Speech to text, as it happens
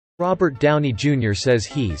Robert Downey Jr. says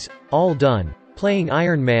he's all done playing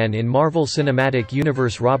Iron Man in Marvel Cinematic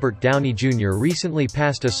Universe. Robert Downey Jr. recently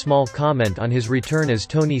passed a small comment on his return as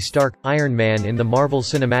Tony Stark, Iron Man in the Marvel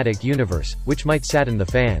Cinematic Universe, which might sadden the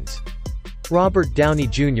fans. Robert Downey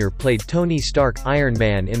Jr. played Tony Stark, Iron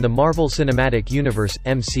Man in the Marvel Cinematic Universe,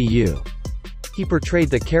 MCU. He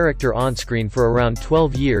portrayed the character on-screen for around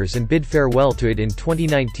 12 years and bid farewell to it in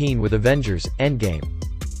 2019 with Avengers: Endgame.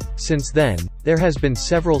 Since then, there has been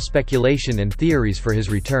several speculation and theories for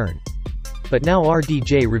his return. But now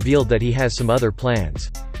RDJ revealed that he has some other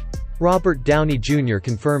plans. Robert Downey Jr.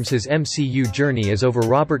 confirms his MCU journey is over.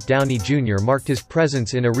 Robert Downey Jr. marked his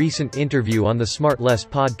presence in a recent interview on the SmartLess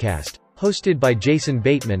Podcast, hosted by Jason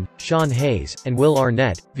Bateman, Sean Hayes, and Will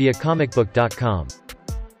Arnett, via comicbook.com.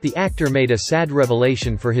 The actor made a sad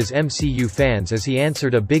revelation for his MCU fans as he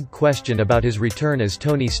answered a big question about his return as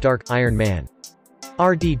Tony Stark, Iron Man.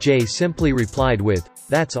 RDJ simply replied with,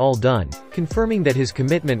 "That's all done," confirming that his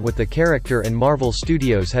commitment with the character and Marvel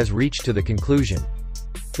Studios has reached to the conclusion.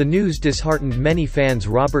 The news disheartened many fans.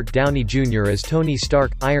 Robert Downey Jr. as Tony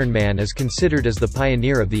Stark, Iron Man is considered as the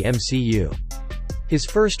pioneer of the MCU. His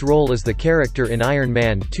first role as the character in Iron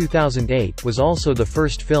Man 2008 was also the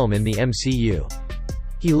first film in the MCU.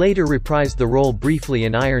 He later reprised the role briefly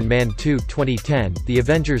in Iron Man 2 2010, The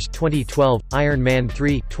Avengers 2012, Iron Man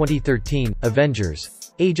 3 2013,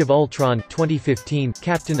 Avengers: Age of Ultron 2015,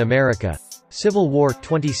 Captain America: Civil War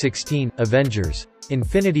 2016, Avengers: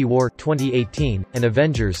 Infinity War 2018, and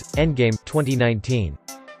Avengers: Endgame 2019.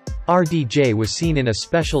 RDJ was seen in a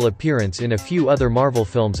special appearance in a few other Marvel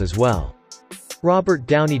films as well. Robert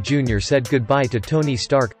Downey Jr. said goodbye to Tony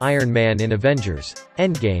Stark, Iron Man in Avengers: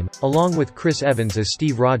 Endgame, along with Chris Evans as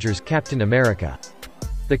Steve Rogers, Captain America.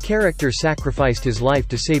 The character sacrificed his life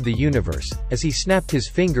to save the universe, as he snapped his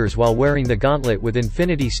fingers while wearing the gauntlet with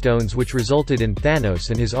Infinity Stones, which resulted in Thanos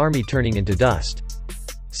and his army turning into dust.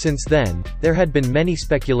 Since then, there had been many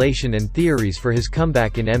speculation and theories for his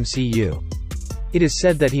comeback in MCU. It is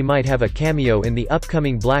said that he might have a cameo in the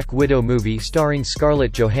upcoming Black Widow movie starring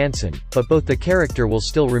Scarlett Johansson, but both the character will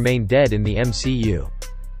still remain dead in the MCU.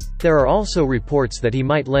 There are also reports that he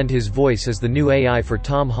might lend his voice as the new AI for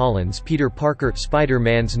Tom Holland's Peter Parker,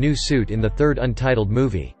 Spider-Man's new suit in the third untitled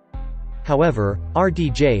movie. However,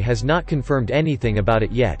 RDJ has not confirmed anything about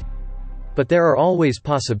it yet. But there are always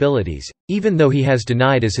possibilities. Even though he has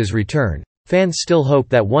denied as his return, fans still hope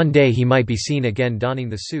that one day he might be seen again donning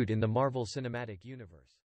the suit in the Marvel Cinematic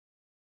Universe.